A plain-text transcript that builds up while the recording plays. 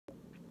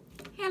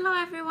Hello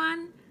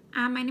everyone,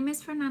 my name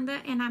is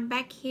Fernanda and I'm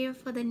back here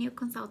for the new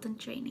consultant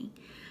training.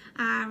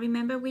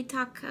 Remember we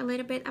talked a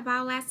little bit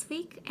about last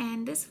week,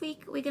 and this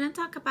week we're going to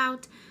talk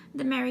about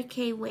the Mary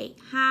Kay way,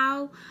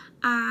 how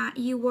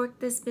you work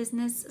this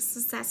business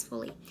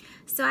successfully.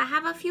 So I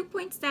have a few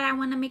points that I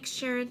want to make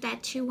sure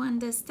that you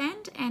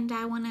understand, and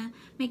I want to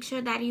make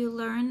sure that you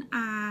learn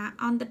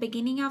on the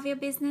beginning of your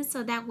business,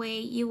 so that way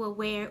you're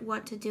aware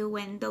what to do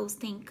when those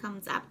things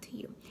comes up to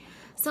you.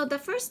 So the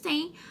first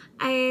thing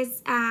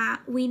is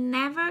we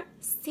never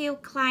steal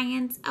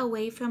clients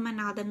away from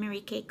another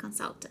Mary Kay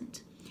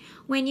consultant.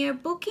 When you're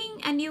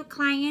booking a new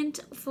client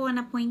for an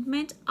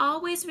appointment,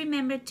 always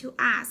remember to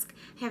ask,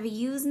 have you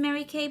used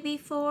Mary Kay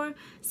before?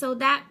 So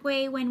that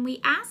way when we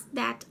ask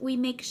that, we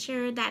make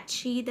sure that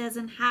she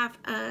doesn't have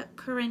a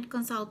current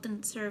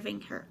consultant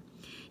serving her.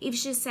 If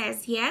she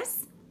says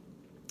yes,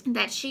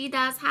 that she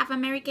does have a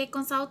Mary Kay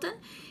consultant,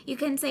 you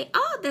can say,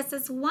 oh, this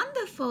is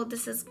wonderful,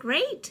 this is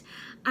great.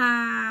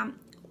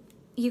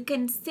 You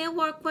can still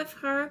work with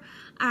her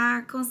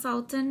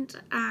consultant,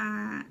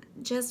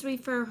 just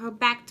refer her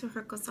back to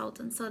her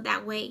consultant, so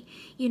that way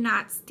you're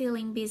not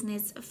stealing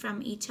business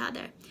from each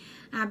other.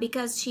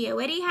 Because she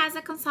already has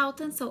a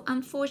consultant, so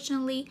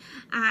unfortunately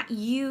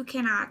you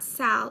cannot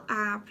sell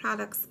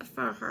products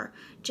for her.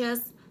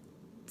 Just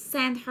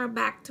send her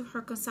back to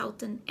her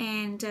consultant,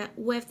 and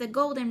with the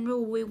golden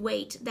rule, we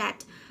wait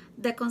that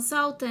the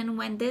consultant,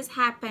 when this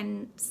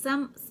happens,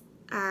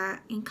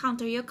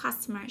 encounter your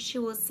customer, she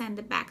will send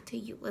it back to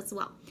you as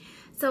well.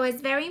 So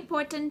it's very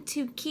important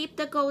to keep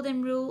the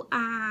golden rule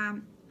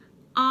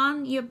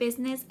on your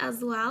business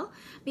as well,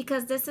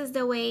 because this is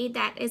the way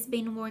that it's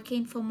been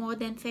working for more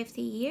than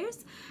 50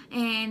 years,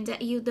 and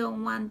you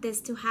don't want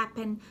this to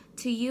happen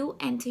to you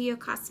and to your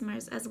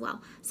customers as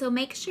well. So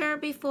make sure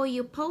before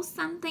you post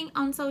something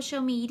on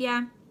social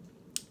media,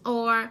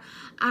 or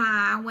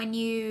when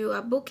you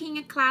are booking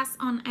a class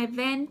on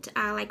event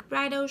like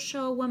bridal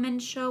show,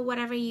 women's show,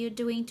 whatever you're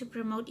doing to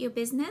promote your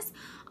business,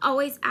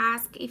 always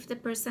ask if the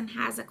person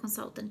has a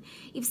consultant.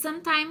 If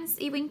sometimes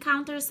you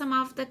encounter some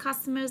of the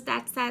customers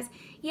that says,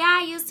 yeah,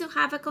 I used to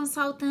have a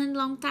consultant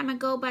long time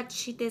ago, but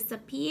she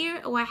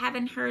disappeared, or I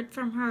haven't heard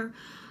from her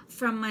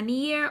from a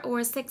year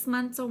or 6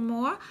 months or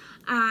more,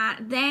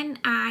 then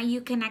you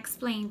can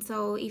explain.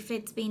 So if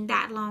it's been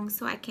that long,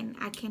 so I can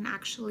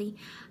actually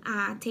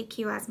take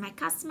you as my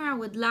customer. I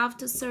would love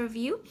to serve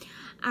you.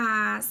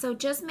 So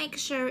just make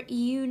sure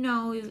you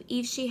know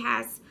if she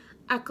has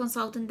a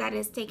consultant that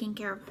is taking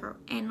care of her.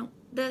 And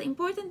the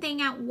important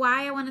thing,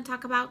 why I want to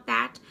talk about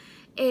that,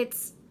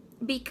 it's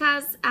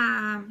because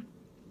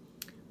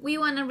we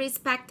want to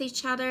respect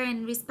each other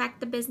and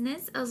respect the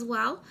business as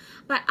well.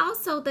 But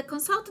also the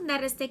consultant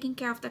that is taking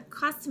care of the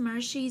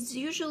customer, she's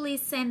usually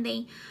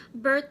sending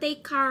birthday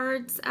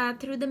cards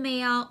through the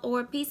mail,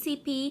 or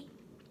PCP,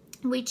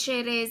 which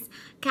it is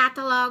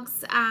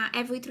catalogs.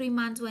 Every 3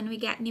 months when we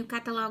get new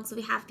catalogs,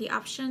 we have the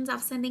options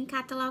of sending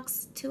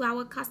catalogs to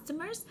our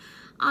customers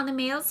on the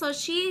mail. So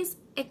she's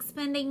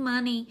expending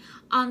money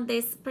on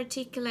this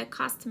particular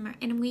customer,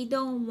 and we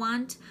don't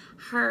want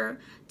her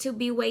to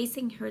be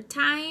wasting her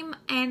time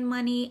and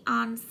money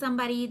on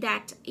somebody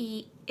that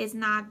is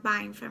not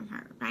buying from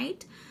her,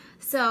 right?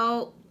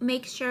 So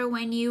make sure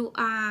when you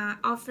are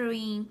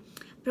offering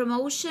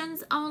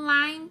promotions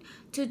online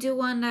to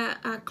do on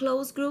a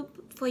closed group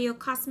for your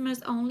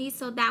customers only,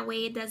 so that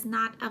way it does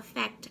not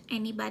affect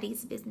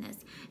anybody's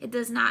business. It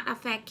does not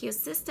affect your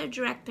sister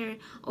director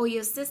or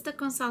your sister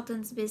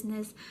consultant's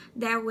business.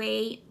 That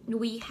way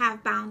we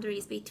have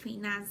boundaries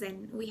between us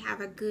and we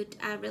have a good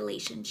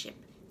relationship.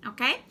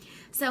 Okay,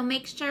 so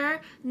make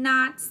sure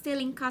not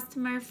stealing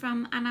customer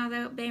from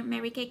another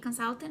Mary Kay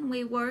consultant.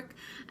 We work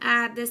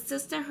the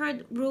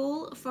sisterhood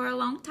rule for a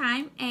long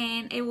time,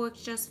 and it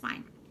works just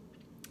fine.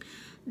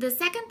 The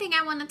second thing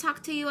I want to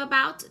talk to you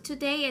about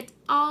today is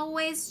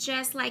always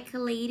dress like a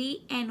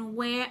lady and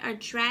wear a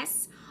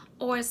dress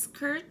or a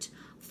skirt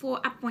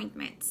for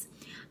appointments.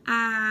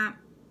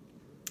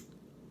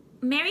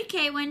 Mary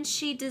Kay, when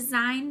she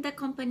designed the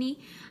company,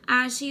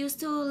 she used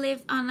to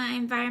live on an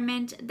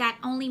environment that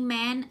only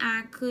men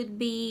could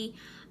be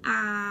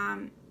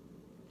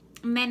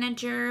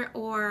manager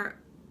or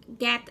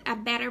get a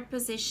better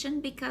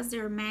position because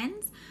they're men.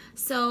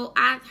 So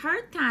at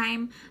her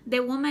time,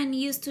 the woman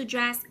used to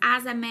dress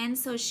as a man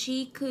so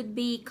she could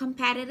be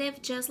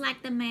competitive just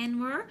like the men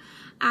were.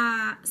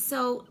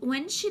 So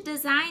when she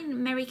designed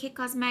Mary Kay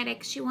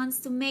Cosmetics, she wants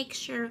to make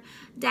sure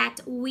that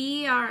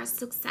we are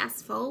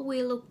successful,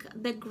 we look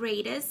the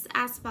greatest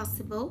as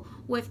possible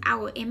with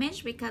our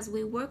image, because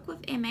we work with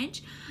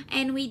image,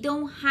 and we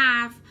don't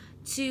have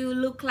to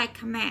look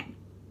like a man.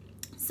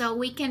 So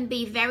we can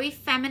be very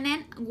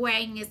feminine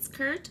wearing a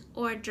skirt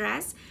or a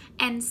dress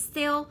and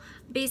still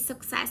be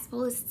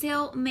successful,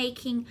 still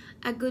making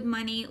a good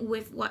money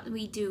with what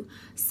we do.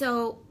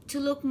 So to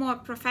look more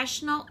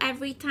professional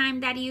every time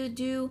that you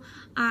do.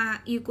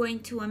 You going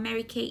to a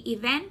Mary Kay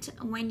event,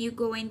 when you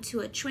go into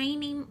a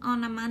training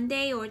on a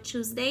Monday or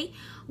Tuesday,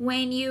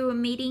 when you're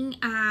meeting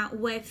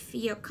with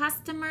your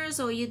customers,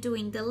 or you're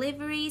doing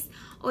deliveries,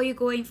 or you're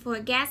going for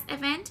a guest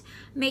event,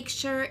 make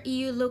sure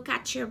you look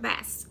at your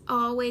best.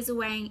 Always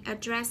wearing a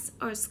dress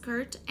or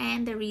skirt,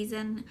 and the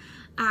reason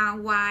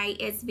why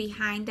it's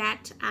behind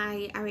that,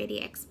 I already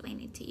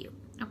explained it to you.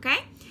 Okay,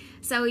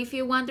 so if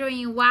you're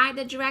wondering why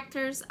the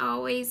directors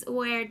always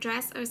wear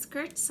dress or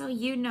skirt, so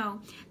you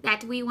know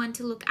that we want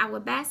to look our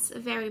best,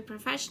 very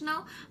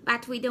professional,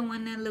 but we don't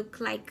want to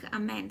look like a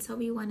man, so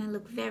we want to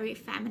look very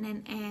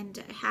feminine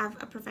and have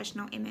a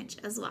professional image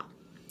as well.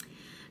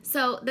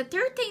 So the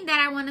third thing that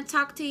I want to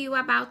talk to you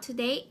about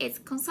today is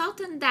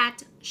consultants that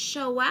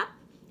show up,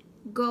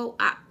 go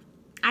up.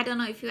 I don't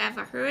know if you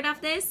ever heard of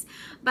this,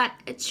 but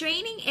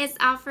training is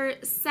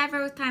offered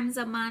several times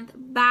a month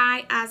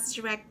by us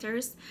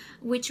directors,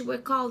 which we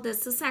call the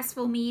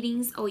successful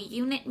meetings or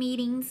unit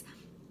meetings.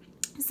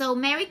 So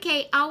Mary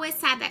Kay always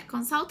said that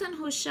consultants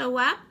who show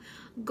up,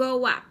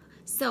 go up.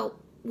 So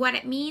what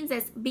it means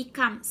is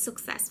become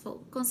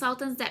successful.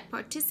 Consultants that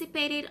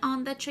participated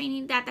on the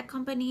training that the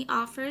company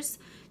offers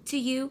to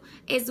you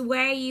is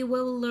where you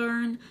will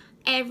learn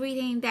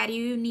everything that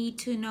you need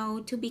to know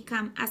to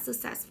become a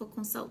successful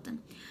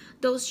consultant.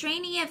 Those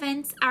training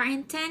events are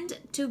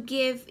intended to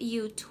give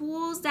you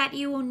tools that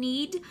you will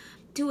need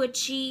to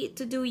achieve,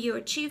 to do your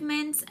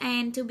achievements,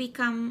 and to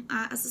become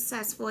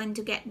successful, and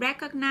to get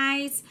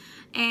recognized,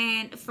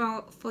 and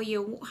for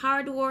your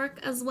hard work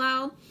as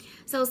well.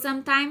 So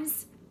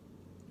sometimes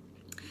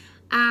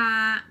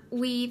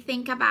we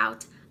think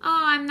about,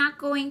 oh, I'm not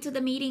going to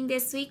the meeting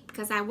this week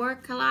because I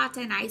work a lot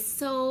and I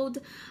sold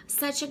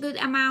such a good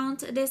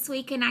amount this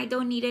week and I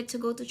don't need it to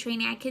go to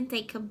training. I can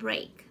take a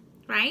break,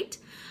 right?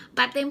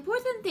 But the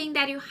important thing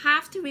that you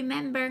have to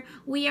remember,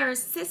 we are a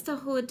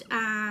sisterhood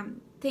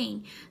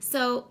thing.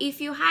 So if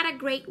you had a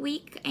great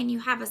week and you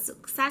have a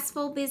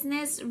successful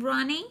business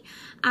running,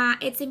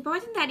 it's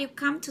important that you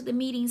come to the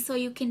meeting so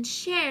you can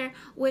share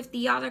with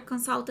the other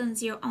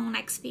consultants your own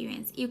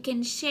experience. You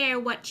can share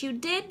what you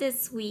did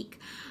this week,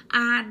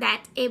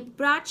 that it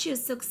brought you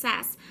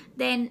success.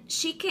 Then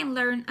she can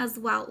learn as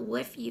well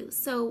with you.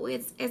 So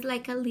it's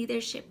like a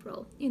leadership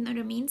role, you know what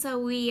I mean? So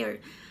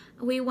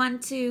we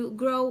want to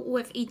grow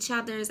with each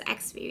other's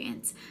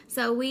experience.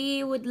 So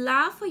we would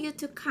love for you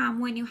to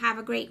come when you have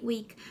a great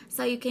week,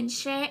 so you can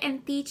share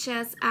and teach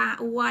us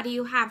what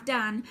you have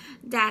done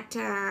that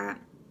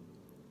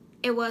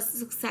it was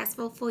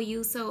successful for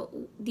you,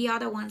 so the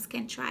other ones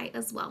can try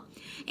as well.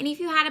 And if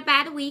you had a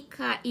bad week,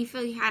 if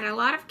you had a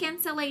lot of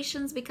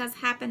cancellations, because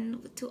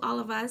happened to all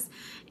of us,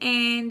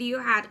 and you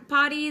had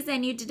parties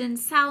and you didn't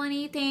sell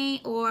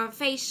anything, or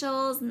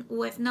facials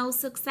with no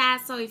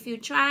success, or if you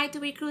tried to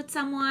recruit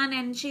someone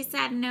and she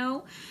said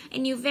no,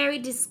 and you're very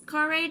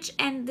discouraged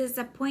and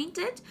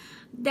disappointed,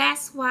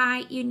 that's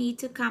why you need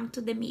to come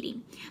to the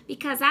meeting,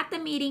 because at the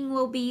meeting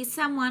will be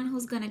someone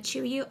who's going to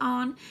cheer you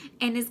on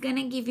and is going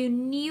to give you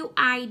new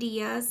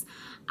ideas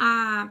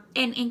and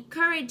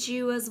encourage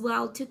you as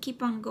well to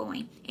keep on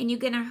going. And you're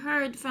going to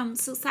hear from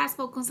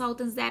successful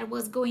consultants that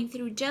was going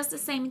through just the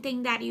same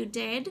thing that you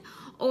did,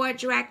 or a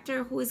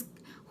director who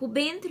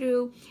been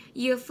through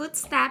your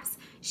footsteps.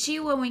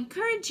 She will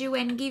encourage you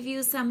and give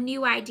you some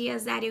new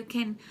ideas that you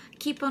can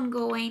keep on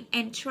going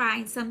and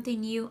trying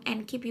something new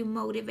and keep you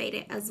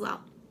motivated as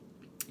well.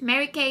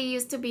 Mary Kay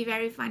used to be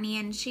very funny,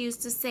 and she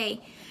used to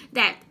say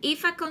that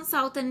if a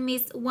consultant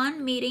missed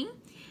one meeting,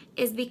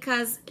 it's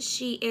because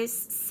she is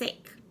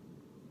sick.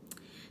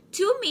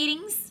 2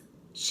 meetings,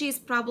 she's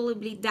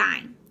probably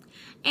dying.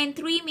 And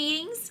 3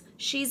 meetings,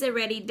 she's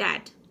already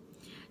dead.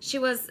 She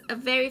was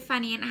very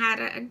funny and had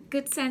a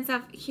good sense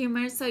of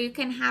humor, so you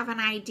can have an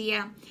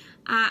idea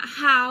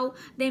how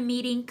the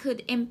meeting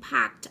could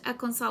impact a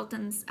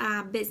consultant's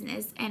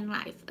business and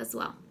life as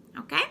well.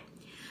 Okay?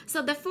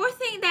 So the fourth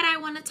thing that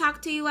I want to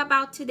talk to you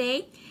about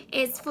today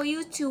is for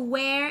you to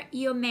wear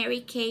your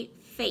Mary Kay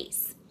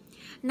face.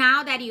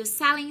 Now that you're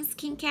selling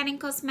skincare and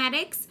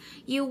cosmetics,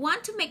 you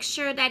want to make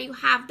sure that you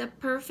have the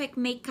perfect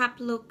makeup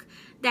look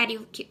that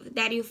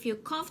you feel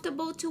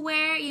comfortable to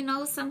wear. You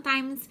know,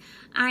 sometimes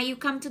you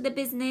come to the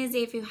business,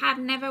 if you have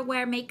never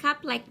wear makeup,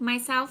 like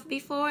myself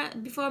before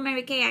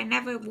Mary Kay, I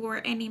never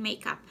wore any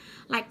makeup.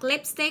 Like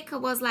lipstick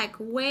was like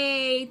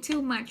way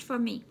too much for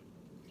me.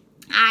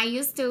 I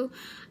used to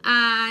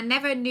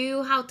never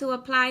knew how to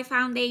apply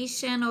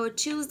foundation or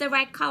choose the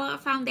right color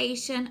of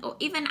foundation, or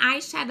even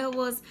eyeshadow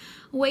was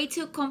way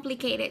too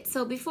complicated.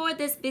 So before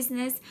this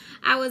business,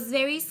 I was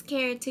very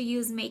scared to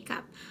use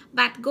makeup.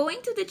 But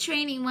going to the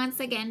training, once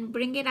again,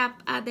 bring it up,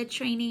 the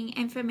training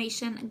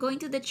information, going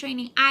to the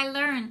training, I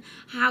learned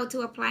how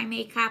to apply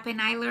makeup,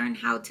 and I learned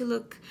how to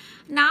look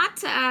not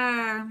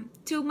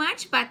too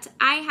much, but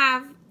I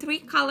have 3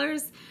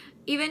 colors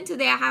even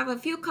today I have a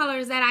few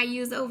colors that I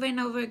use over and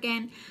over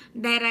again,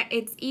 that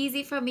it's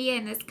easy for me,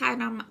 and it's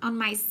kind of on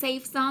my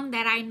safe zone,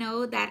 that I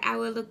know that I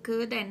will look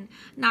good and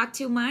not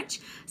too much.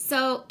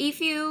 So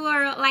if you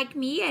are like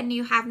me and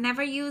you have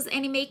never used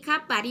any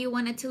makeup but you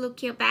wanted to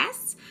look your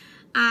best,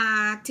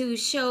 to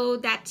show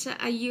that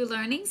you're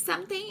learning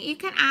something, you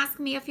can ask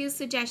me a few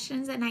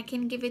suggestions and I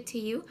can give it to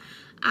you.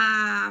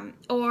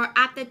 Or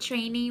at the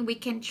training we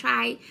can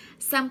try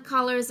some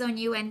colors on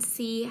you and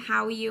see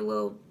how you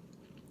will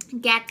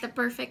get the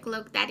perfect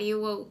look that you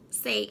will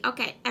say,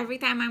 okay, every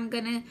time I'm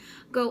gonna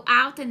go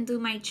out and do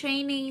my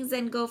trainings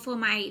and go for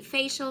my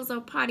facials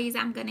or parties,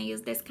 I'm gonna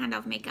use this kind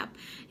of makeup,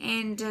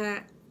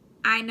 and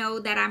I know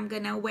that I'm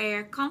gonna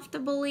wear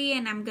comfortably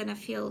and I'm gonna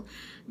feel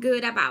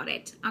good about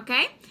it.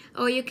 Okay?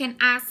 Or you can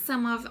ask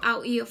some of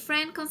your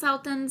friend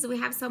consultants. We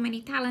have so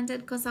many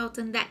talented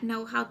consultants that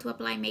know how to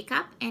apply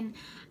makeup, and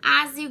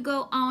as you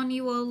go on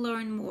you will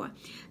learn more.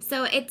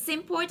 So it's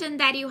important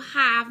that you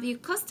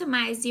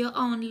customize your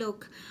own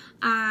look.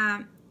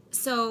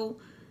 So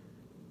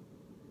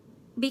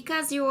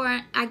because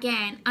you're,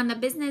 again, on the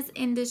business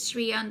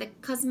industry, on the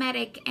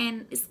cosmetic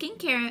and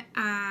skincare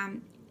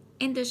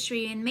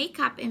industry and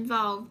makeup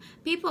involved,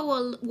 people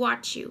will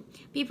watch you.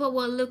 People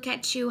will look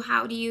at you,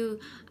 how do you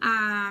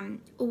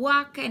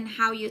walk and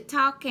how you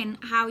talk and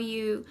how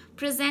you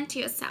present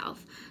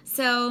yourself.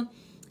 So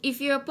if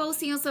you're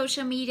posting on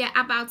social media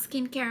about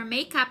skincare and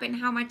makeup and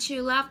how much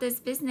you love this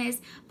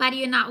business, but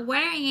you're not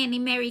wearing any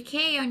Mary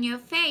Kay on your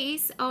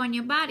face or on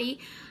your body,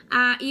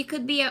 you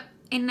could be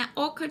in an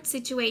awkward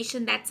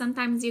situation that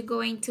sometimes you're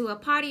going to a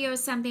party or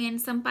something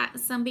and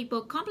some people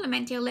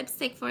compliment your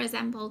lipstick, for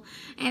example,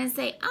 and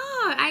say,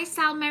 oh, I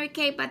sell Mary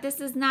Kay, but this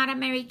is not a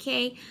Mary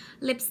Kay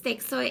lipstick.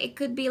 So it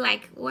could be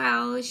like,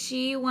 well,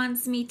 she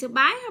wants me to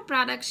buy her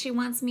product, she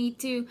wants me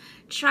to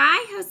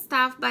try her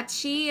stuff, but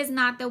she is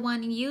not the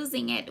one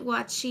using it,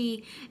 what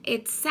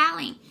it's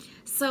selling.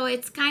 So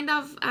it's kind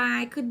of,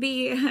 it could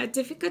be a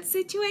difficult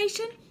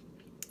situation.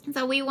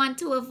 So we want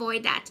to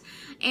avoid that.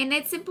 And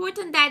it's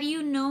important that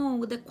you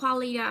know the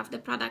quality of the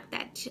product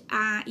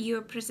that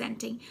you're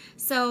presenting.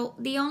 So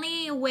the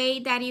only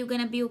way that you're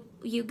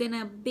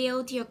gonna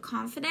build your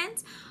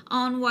confidence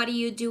on what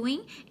you're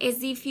doing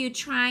is if you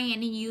try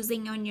and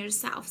using on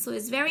yourself. So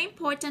it's very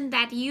important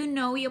that you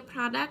know your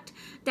product,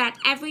 that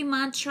every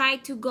month try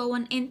to go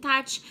on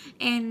InTouch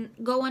and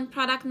go on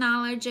product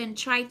knowledge and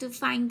try to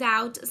find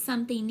out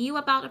something new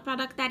about a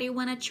product that you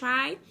want to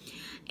try,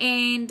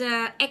 and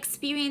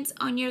experience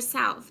on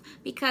yourself.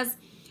 Because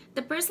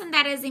the person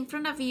that is in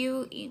front of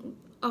you,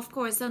 of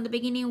course, on the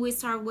beginning we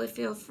start with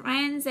your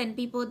friends and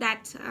people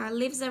that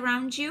lives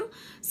around you,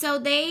 so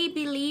they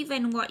believe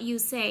in what you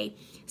say,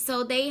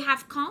 so they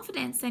have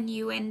confidence in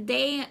you, and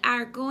they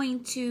are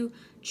going to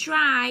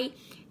try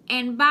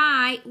and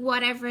buy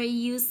whatever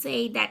you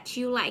say that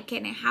you like.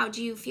 And how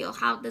do you feel,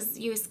 how does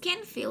your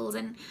skin feels,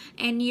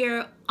 and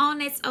your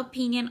honest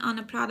opinion on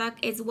a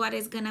product is what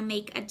is gonna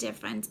make a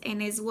difference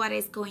and is what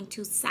is going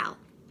to sell.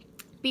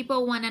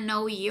 People want to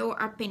know your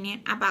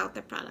opinion about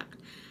the product.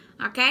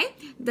 Okay,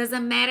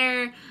 doesn't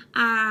matter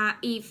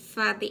if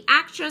the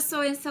actress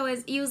so and so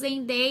is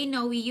using, they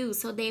know you,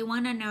 so they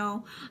want to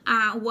know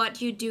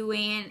what you're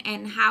doing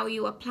and how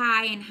you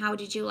apply and how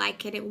did you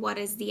like it and what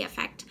is the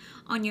effect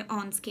on your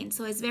own skin.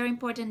 So it's very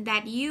important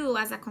that you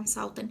as a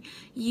consultant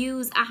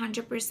use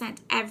 100%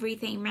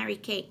 everything Mary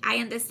Kay. I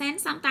understand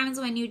sometimes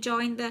when you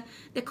join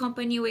the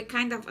company we're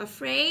kind of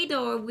afraid,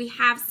 or we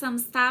have some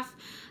stuff,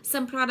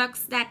 some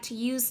products that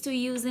you used to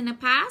use in the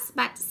past,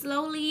 but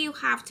slowly you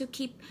have to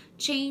keep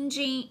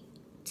changing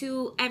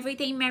to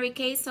everything Mary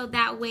Kay, so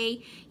that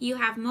way you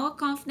have more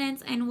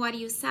confidence in what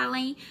you're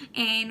selling,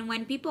 and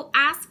when people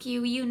ask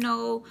you, you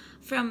know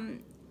from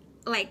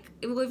like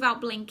without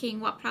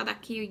blinking what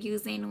product you're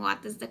using,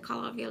 what is the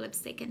color of your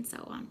lipstick, and so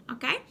on.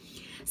 Okay,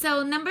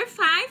 so number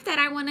 5 that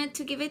I wanted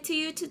to give it to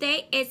you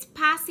today is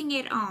passing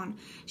it on.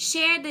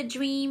 Share the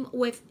dream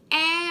with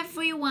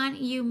everyone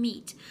you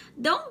meet.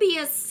 Don't be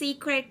a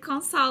secret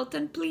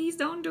consultant, please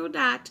don't do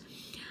that.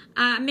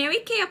 Mary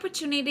Kay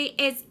opportunity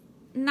is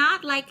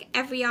not like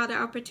every other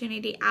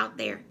opportunity out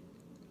there.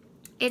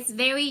 It's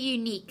very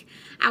unique.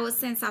 Our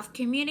sense of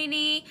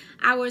community,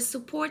 our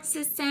support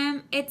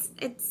system, it's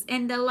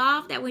and the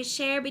love that we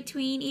share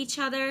between each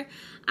other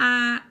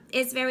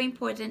is very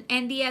important.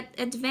 And the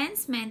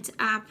advancement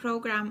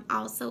program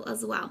also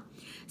as well.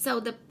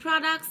 So the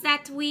products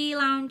that we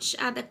launch,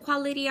 the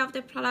quality of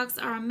the products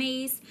are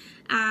amazing.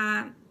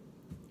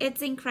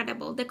 It's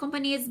incredible. The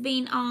company has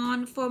been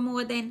on for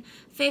more than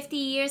 50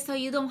 years, so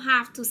you don't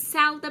have to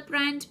sell the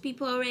brand.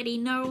 People already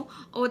know,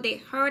 or they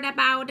heard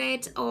about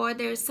it, or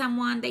there's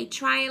someone they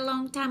tried a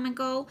long time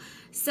ago.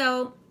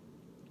 So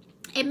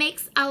it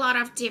makes a lot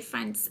of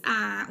difference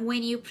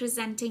when you're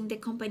presenting the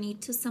company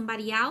to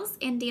somebody else,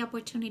 and the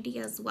opportunity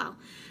as well.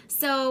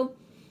 So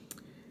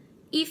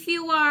if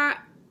you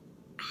are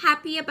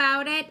happy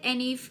about it,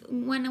 and if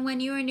when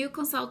you're a new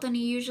consultant,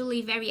 you're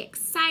usually very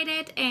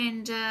excited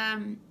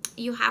and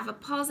you have a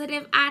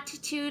positive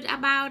attitude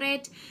about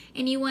it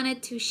and you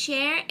wanted to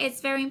share,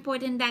 it's very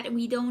important that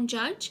we don't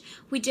judge.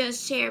 We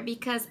just share,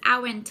 because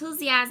our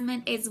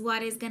enthusiasm is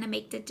what is going to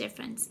make the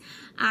difference.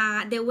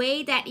 The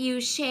way that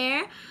you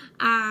share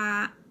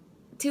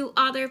to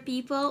other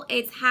people,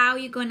 it's how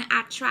you're going to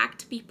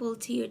attract people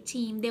to your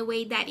team, the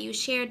way that you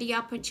share the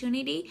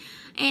opportunity.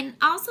 And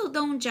also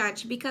don't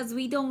judge, because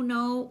we don't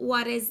know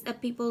what is a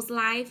people's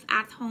life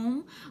at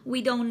home.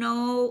 We don't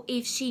know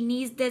if she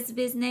needs this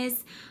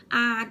business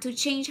to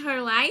change her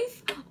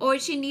life, or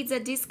she needs a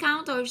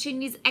discount, or if she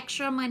needs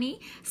extra money.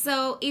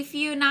 So if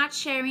you're not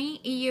sharing,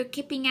 you're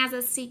keeping as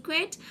a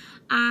secret,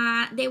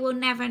 they will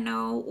never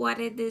know what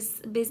this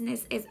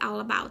business is all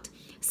about.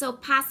 So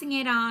passing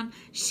it on,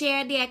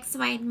 share the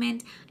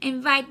excitement,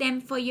 invite them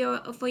for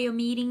your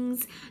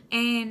meetings,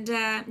 and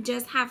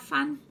just have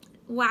fun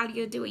while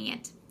you're doing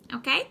it.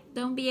 Okay?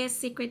 Don't be a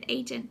secret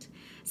agent.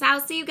 So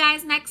I'll see you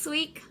guys next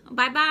week.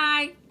 Bye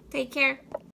bye. Take care.